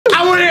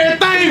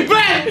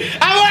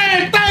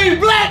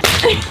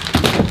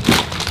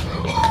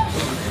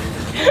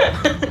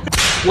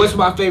What's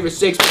my favorite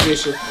sex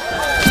position?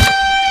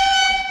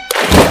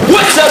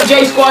 What's up,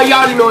 J Squad? Y'all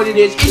already know what it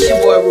is. It's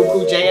your boy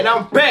Ruku J, and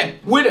I'm back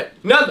with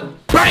another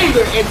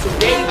banger. And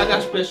today I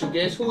got special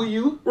guests. Who are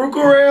you?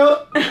 Ruku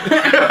Real.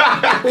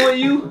 Who are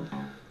you?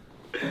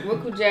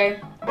 Ruku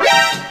J.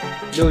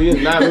 No,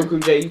 you're not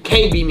Ruku J. You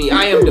can't be me.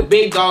 I am the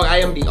big dog. I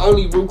am the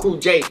only Ruku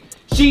J.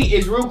 She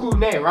is Ruku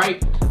Net,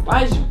 right?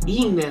 Why is you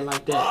eating that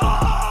like that?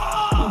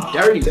 You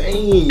dirty.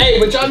 Dang. Hey,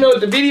 but y'all know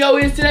what the video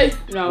is today?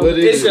 No. What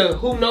is It's a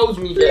who knows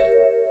me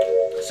better.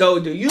 So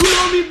do you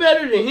know me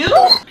better than him?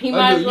 He Or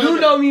might do as well you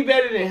know me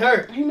better than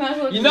her? He might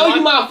as well. You know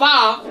you my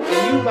five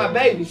and you my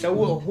baby. So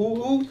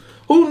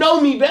who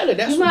know me better?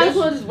 That's You might as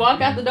well just walk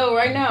out the door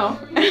right now.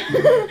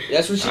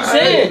 That's what she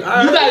said.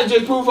 You gotta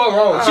just prove her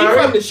wrong. She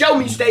from the show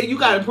me state. You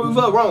gotta prove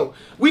her wrong.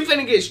 We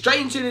finna get straight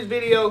into this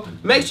video.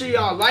 Make sure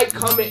y'all like,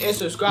 comment, and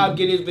subscribe.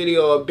 Get this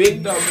video a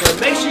big thumbs up.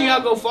 Make sure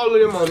y'all go follow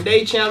them on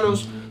their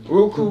channels.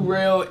 Ruku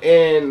Real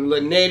and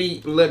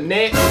Lynette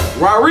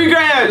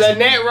Rodriguez.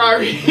 Lynette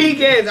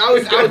Rodriguez. I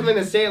was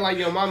gonna say it like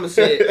your mama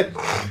said.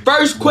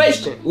 First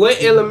question: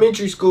 what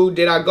elementary school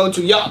did I go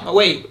to? Y'all,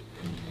 wait.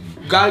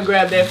 Gotta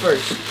grab that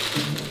first.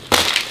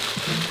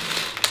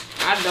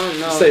 I don't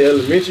know. Say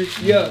elementary.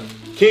 Yeah.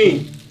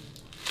 King.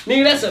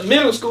 Nigga, that's a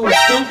middle school,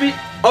 stupid.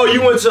 Oh,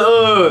 you went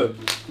to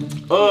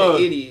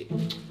Idiot.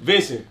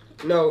 Vincent.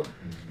 No.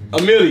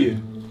 Amelia.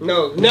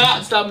 No.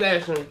 Nah, stop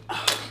laughing.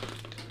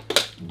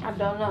 I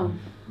don't know.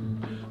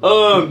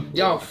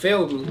 Y'all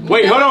failed me.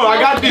 Wait, hold on. I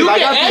got this. You I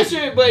can got answer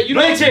this. it, but you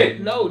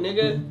Blanchett. don't. No,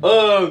 nigga.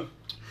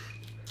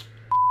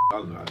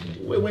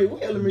 Wait.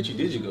 What elementary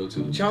did you go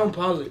to? John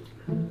Pollard.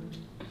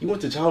 You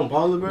went to John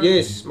Paula, bro?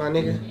 Yes, my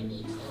nigga.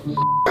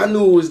 I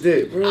knew it was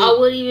that, bro. I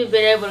wouldn't even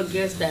been able to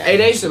guess that. Hey,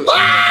 they some. They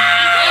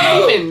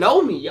don't even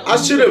know me, y'all. I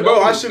should have,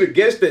 bro. I should have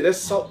guessed that. That's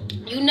so.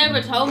 You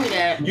never told me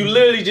that. You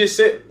literally just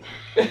said.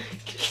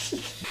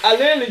 I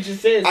literally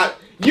just said it.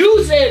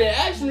 You said it.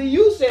 Actually,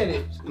 you said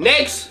it.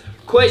 Next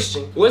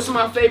question. What's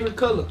my favorite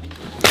color?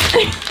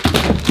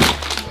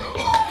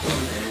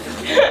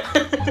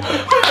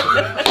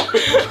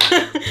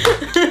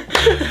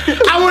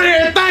 I want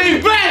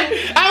everything black.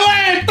 I want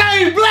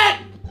everything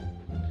black.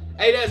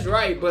 Hey, that's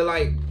right. But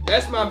like,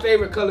 that's my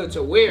favorite color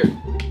to wear.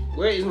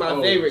 Where is my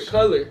favorite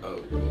color?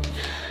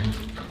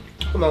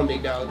 Come on,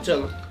 big dog.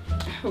 Tell him.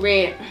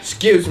 Red.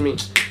 Excuse me.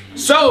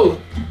 So,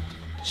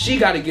 she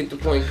got to get the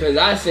point because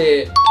I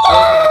said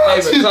that's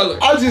my favorite color.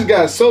 I just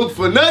got soaked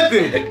for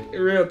nothing.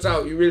 Real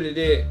talk, you really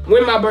did.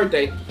 When my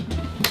birthday?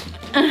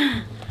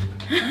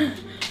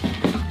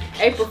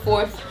 April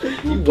 4th.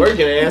 You working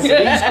to answer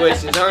these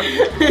questions, huh?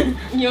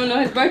 You don't know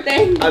his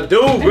birthday? I do,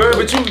 bro.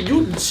 But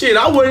you shit.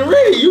 I wasn't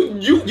ready.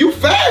 You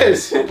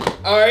fast.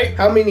 All right.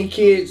 How many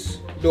kids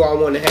do I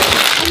want to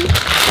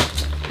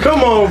have?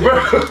 Come on,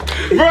 bro.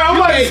 Bro, I'm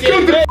like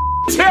scoop the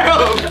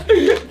tail.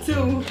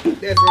 2.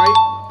 That's right.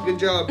 Good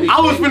job, Big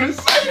I was Net. finna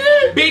say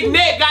that. Big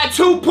Net got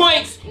 2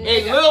 points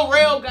and Lil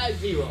Rail got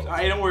 0.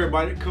 Alright, don't worry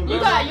about it. Come You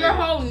on. got your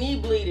whole knee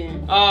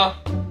bleeding.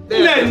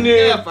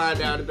 They'll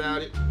find out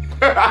about it.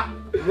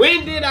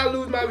 When did I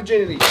lose my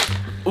virginity?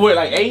 What,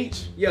 like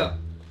age? Yeah,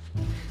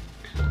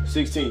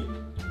 16.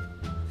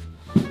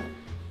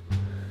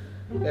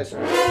 that's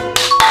right.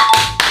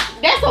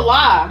 That's a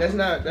lie. That's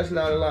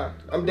not a lie.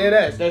 I'm dead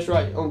ass. That's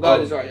right. On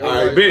God is right. On God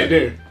Alright, is bet right.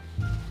 there.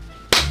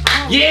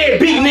 Yeah, I big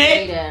don't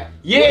say net. that.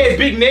 Yeah,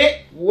 big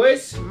net.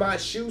 What's my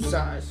shoe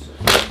size?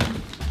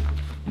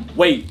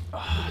 Wait.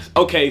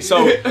 Okay,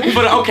 so see, cause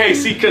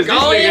this Go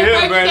nigga ahead, here,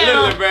 break bro, it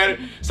down. listen, bro.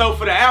 So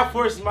for the Air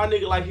Forces, my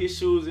nigga like his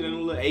shoes in a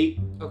little 8.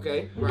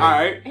 Okay.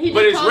 Alright. He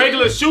But just his told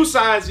regular you. shoe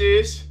size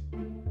is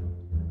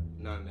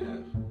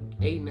 9.5.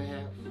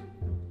 8.5.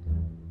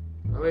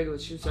 My regular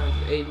shoe size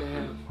is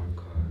 8.5.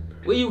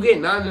 Where you get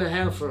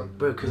 9.5 from?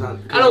 Bro, cause I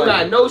don't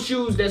got no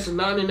shoes that's a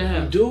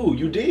 9.5. Dude,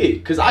 you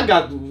did. Cause I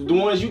got the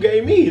ones you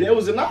gave me. That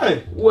was a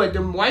 9. What,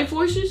 them white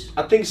forces?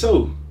 I think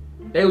so.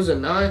 They was a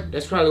 9?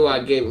 That's probably why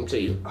I gave them to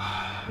you.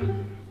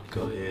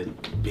 Go ahead,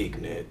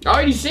 big net. I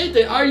already said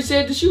that. I already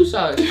said the shoe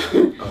size.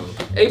 Oh.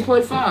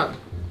 8.5.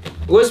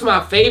 What's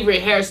my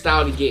favorite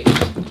hairstyle to get?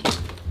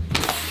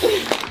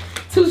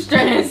 2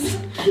 strands.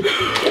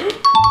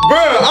 Bro,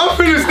 I'm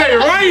finna stay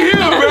right here,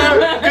 bro.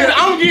 Cause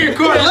I'm getting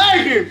caught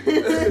lagging.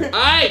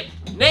 Alright,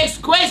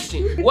 next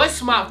question.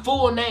 What's my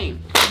full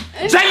name?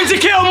 James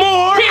Jaquel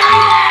Moore.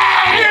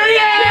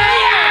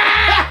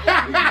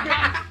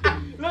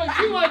 Look,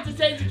 she wants to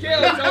take the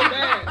kill so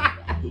bad.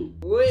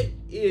 What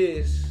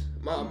is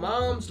my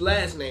mom's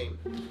last name?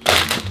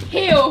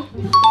 Hill.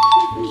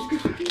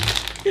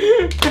 Go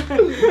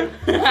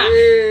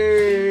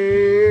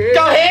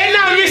ahead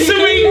now, Miss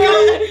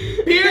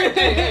Sweet. Period.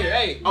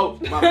 Hey. Oh,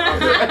 my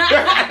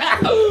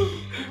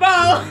Bro.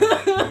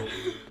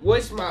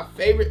 What's my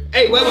favorite?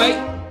 Hey, wait.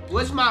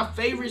 What's my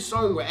favorite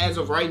song as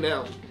of right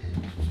now?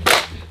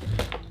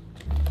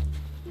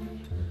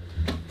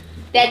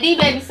 That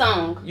D-Baby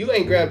song. You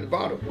ain't grabbed the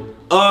bottle.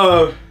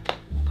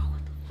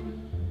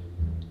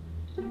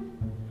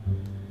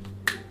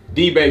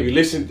 D baby,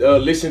 listen to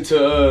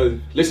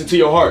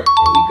your heart.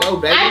 Here we go,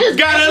 baby. I just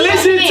Gotta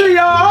listen to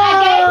your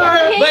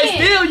heart. But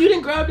still, you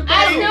didn't grab the ball.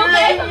 I still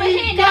gave him a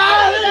hint.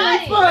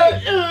 That's what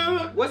he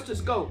got. What's the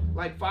scope?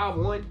 Like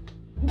 5'1"?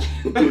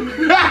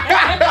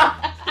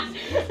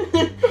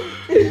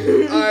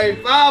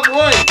 Alright, 5'1".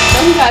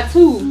 No, he got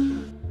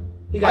 2.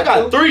 He I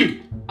got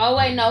 3. Oh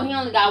wait, no, he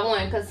only got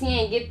 1 because he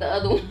ain't get the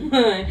other one.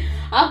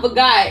 I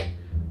forgot.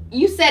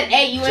 You said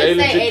 8. You ain't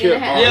say 8 and a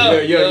half.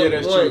 Yeah,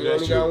 that's one. true. You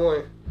That's only got true.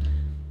 1.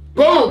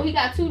 No, Boom. he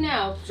got 2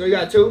 now. So you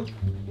got 2?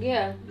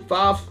 Yeah.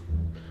 5.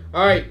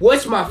 Alright,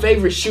 what's my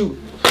favorite shoe?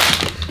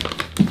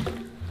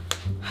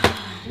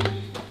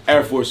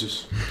 Air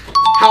Forces.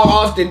 How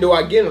often do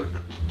I get them?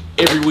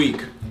 Every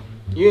week.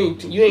 You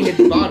ain't hit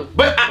the bottom.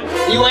 But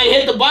You ain't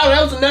hit the bottom.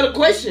 That was another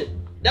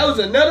question.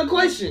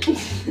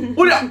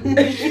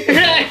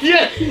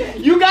 Yeah,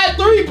 you got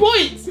 3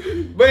 points.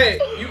 But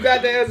you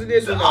got to answer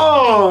this one.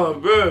 oh,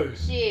 bro.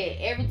 Shit.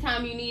 Every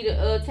time you need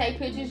to take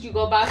pictures, you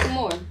go buy some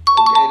more.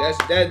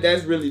 Okay,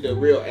 that's really the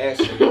real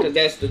answer. Because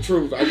that's the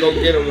truth. I go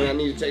get them when I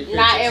need to take pictures.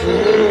 Not every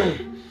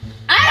week.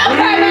 I don't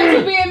care about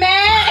you being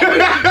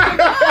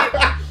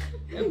mad.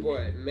 That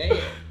boy, man.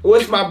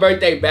 What's my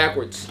birthday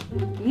backwards?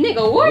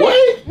 Nigga, what?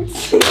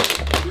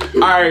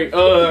 Alright,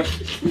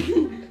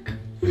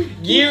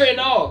 Year and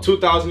all.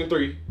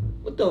 2003.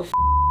 What the f?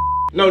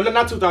 No,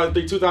 not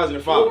 2003,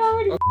 2005. You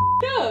already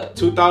up.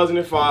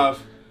 2005.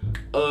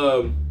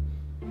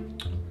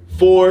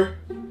 4.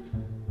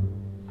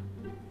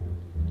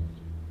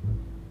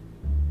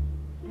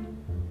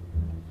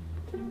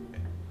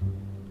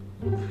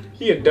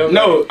 He a dumb.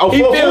 No, oh, 4.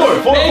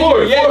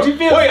 Yeah, you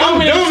feel Wait, I'm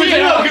stupid dumb as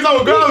shit, hell because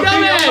I'm a grown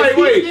Dumbass. I'm like,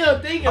 He wait. still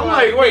thinking I'm about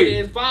like, it. wait.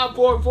 It's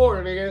 5-4-4,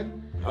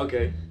 nigga.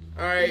 Okay.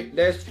 Alright,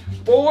 that's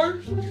 4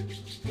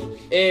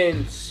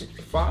 and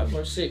 5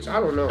 or 6. I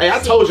don't know. Hey, I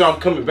told you I'm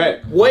coming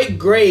back. What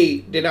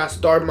grade did I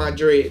start my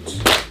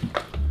dreads?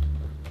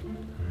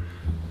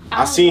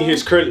 I seen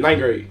his curly 9th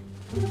grade.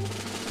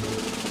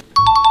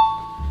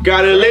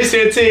 Gotta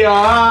listen to your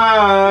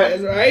heart.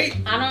 That's right.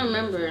 I don't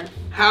remember.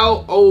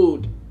 How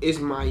old is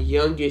my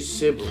youngest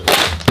sibling?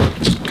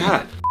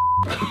 God.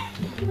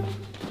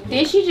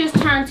 Did she just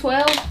turn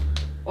 12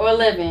 or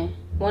 11?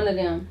 One of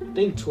them. I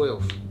think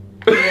 12.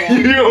 Yeah.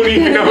 You don't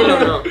even know.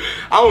 No.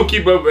 I don't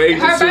keep up with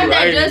ages. Her too, I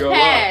birthday ain't just gonna lie.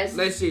 passed.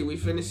 Let's see. We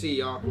finna see,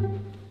 y'all.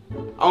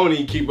 I don't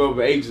even keep up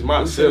with ages We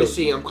finna myself.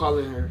 see. I'm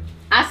calling her.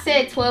 I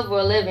said 12 or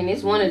 11.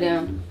 It's one of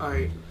them.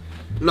 Alright.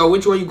 No,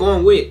 which one you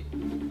going with?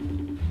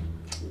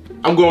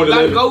 I'm going to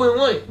Gotta 11. go with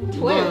one. You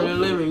 12. going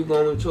with 11, you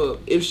going with 12.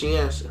 If she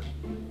answer.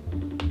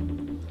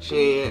 She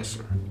ain't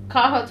answer.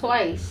 Call her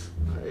twice.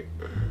 Alright.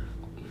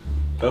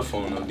 Her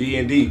phone on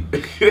D&D.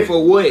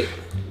 For what?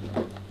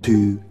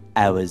 2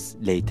 hours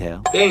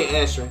later. They ain't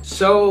answering.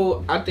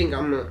 So I think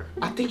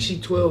she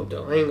 12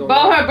 though. I ain't gonna Bro,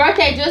 lie. her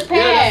birthday just Yeah,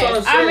 that's passed. what I'm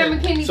I saying.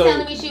 remember Kenny So-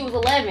 telling me she was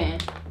 11.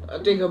 I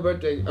think her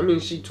birthday.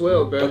 she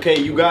 12, bro. Okay,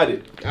 you got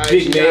it. Alright,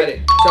 Big she man. got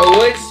it.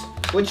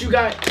 So what you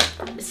got?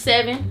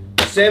 7.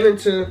 7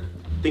 to. I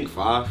think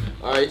 5.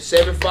 Alright,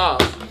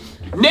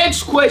 7-5.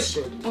 Next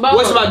question. Bro.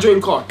 What's my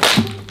dream car?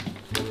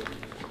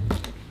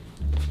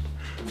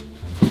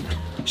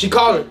 She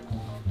calling.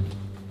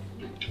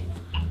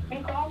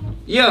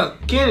 Yeah,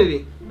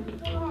 Kennedy.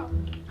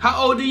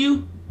 How old are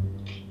you?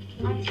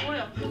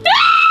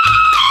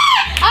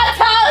 I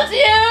told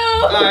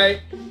you! Alright.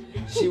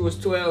 She was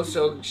 12,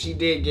 so she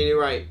did get it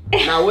right.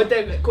 Now, what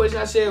that question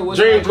I said was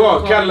Dream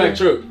car, Cadillac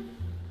truck.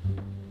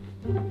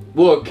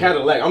 Well,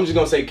 Cadillac. I'm just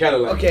gonna say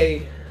Cadillac.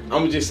 Okay. I'm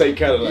gonna just say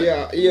Cadillac.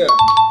 Yeah.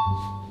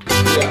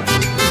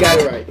 He got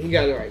it right. He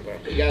got it right, bro.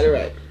 He got it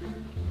right.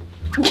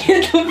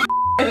 Get the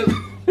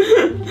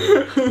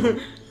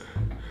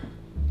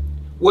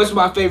What's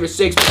my favorite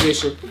sex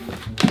position?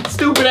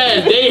 Stupid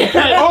ass. They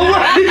Oh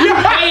my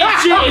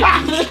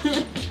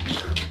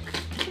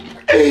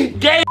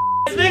Gay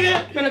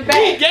nigga. From the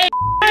back. Gay.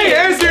 I ain't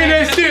answering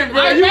that shit, bro.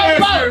 Alright, You grab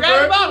the answering,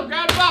 bottle. bro.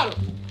 Grab the bottle.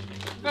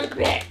 From the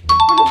back.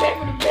 From the back.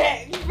 From the back.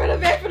 From the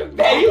back. From the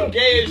back. You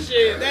gay as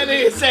shit. That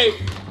nigga say.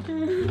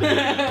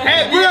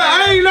 Happy. Bro,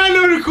 I ain't not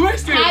know the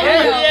question. How you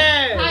bro. know?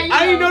 Yeah. How you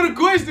I didn't know the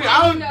question.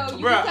 How I you was, know?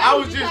 You bro. can I tell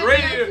was me just you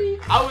ready got to.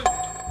 I was.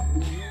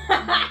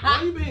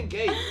 Why you being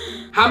gay?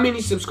 How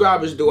many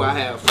subscribers do I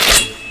have?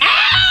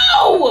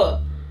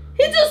 Ow!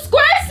 He just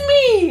scratched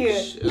me!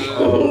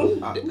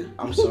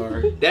 I'm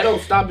sorry. That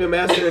don't stop him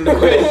answering the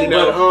question.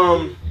 But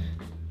though.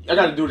 I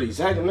gotta do the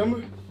exact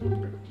number.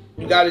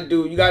 You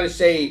gotta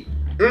say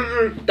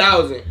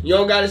 1,000. You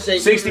don't gotta say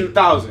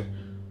 60,000.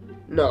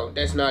 No,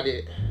 that's not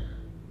it.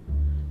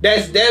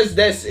 That's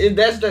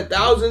the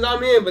thousands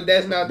I'm in, but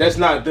that's not. That's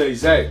not the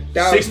exact.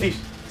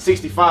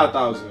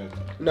 65,000.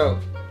 No.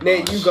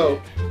 Nate, you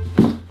go.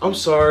 I'm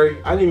sorry.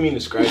 I didn't mean to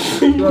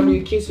scratch you. You want me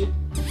to kiss it?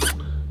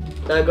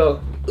 Now go.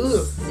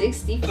 Ugh.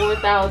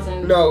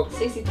 64,000. No.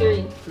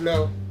 63.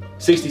 No.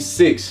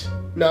 66.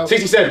 No.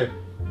 67.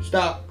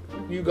 Stop.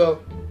 You go.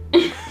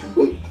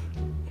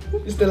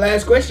 It's the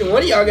last question.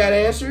 One of y'all gotta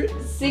answer it.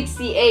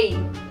 68.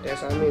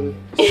 That's how many.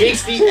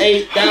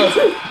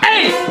 68,000.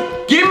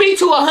 Hey, get me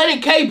to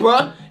 100K,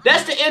 bruh.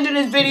 That's the end of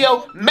this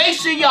video. Make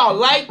sure y'all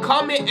like,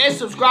 comment, and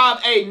subscribe.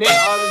 Hey, Nate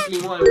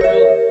honestly won,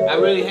 bro. I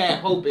really had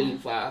hope in you,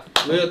 5.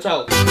 Real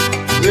talk.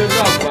 Real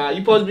talk, 5.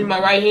 You supposed to be my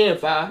right hand,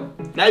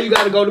 5. Now you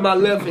gotta go to my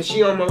left and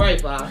she on my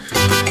right, 5.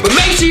 But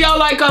make sure y'all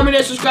like, comment,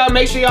 and subscribe.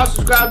 Make sure y'all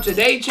subscribe to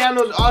their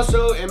channels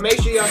also. And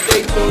make sure y'all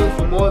stay tuned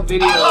for more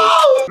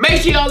videos.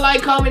 Make sure y'all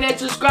like, comment, and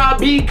subscribe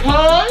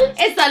because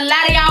it's a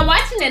lot of y'all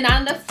watching and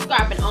not enough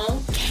subscribing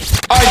on.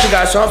 Alright, you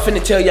guys, so I'm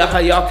finna tell y'all how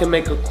y'all can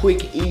make a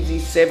quick, easy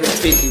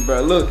 $750,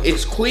 bro. Look,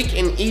 it's quick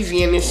and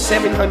easy and it's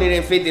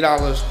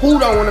 $750. Who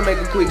don't wanna make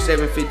a quick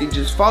 $750?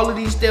 Just follow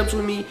these steps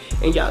with me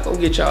and y'all gonna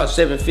get y'all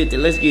 $750.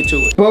 Let's get to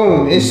it.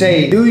 Boom, it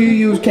say, do you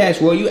use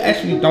cash? Well, you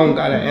actually don't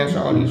gotta answer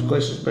all these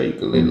questions, bro. You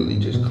can literally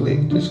just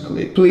click.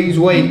 Please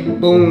wait.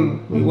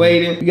 Boom, we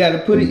waiting. You gotta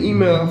put an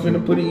email. I'm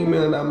finna put an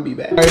email and I'm gonna be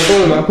back. Alright,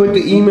 boom, I put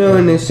the email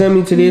and then send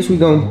me to this. We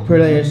gonna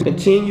press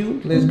continue.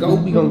 Let's go.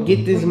 We gonna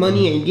get this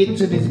money and get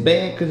to this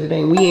bag because it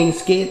ain't. We ain't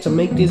scared to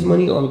make this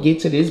money or get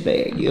to this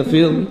bag. You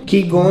feel me?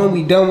 Keep going.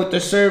 We done with the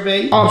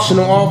survey.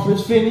 Optional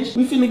offers finished.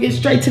 We finna get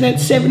straight to that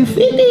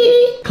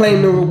 $750.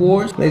 Claim the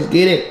rewards. Let's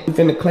get it. We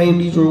finna claim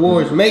these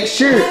rewards. Make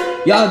sure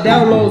y'all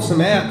download some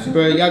apps,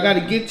 bro. Y'all gotta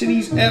get to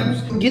these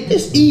apps. Get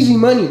this easy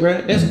money,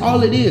 bro. That's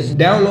all it is.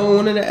 Download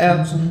one of the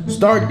apps.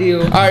 Start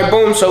deal. All right,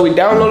 boom. So we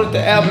downloaded the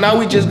app. Now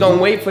we just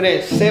gonna wait for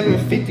that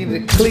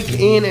 $750 to click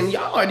in. And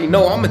y'all already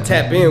know I'm gonna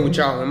tap in with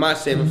y'all when my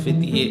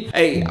 $750 hit.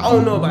 Hey, I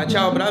don't know about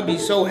y'all, but I'd be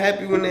so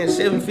happy when that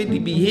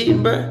 $750 be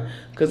hitting, bro.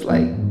 Cause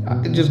like,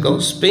 I could just go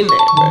spin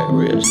that,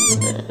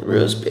 bro.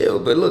 Real spill.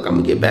 But look, I'm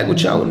gonna get back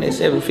with y'all when that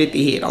 $750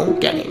 hit on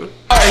game.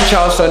 Alright,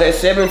 y'all, so that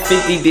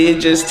 $750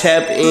 did just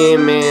tap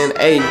in, man.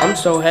 Hey, I'm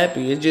so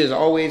happy. It just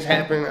always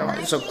happens.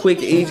 It's a quick,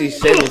 easy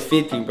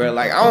 $750, bro.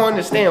 Like, I don't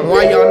understand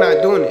why y'all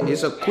not doing it.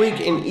 It's a quick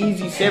and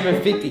easy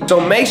 $750. So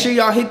make sure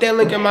y'all hit that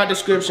link in my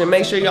description.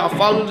 Make sure y'all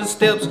follow the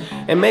steps.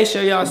 And make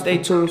sure y'all stay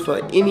tuned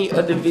for any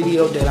other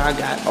video that I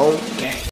got on game.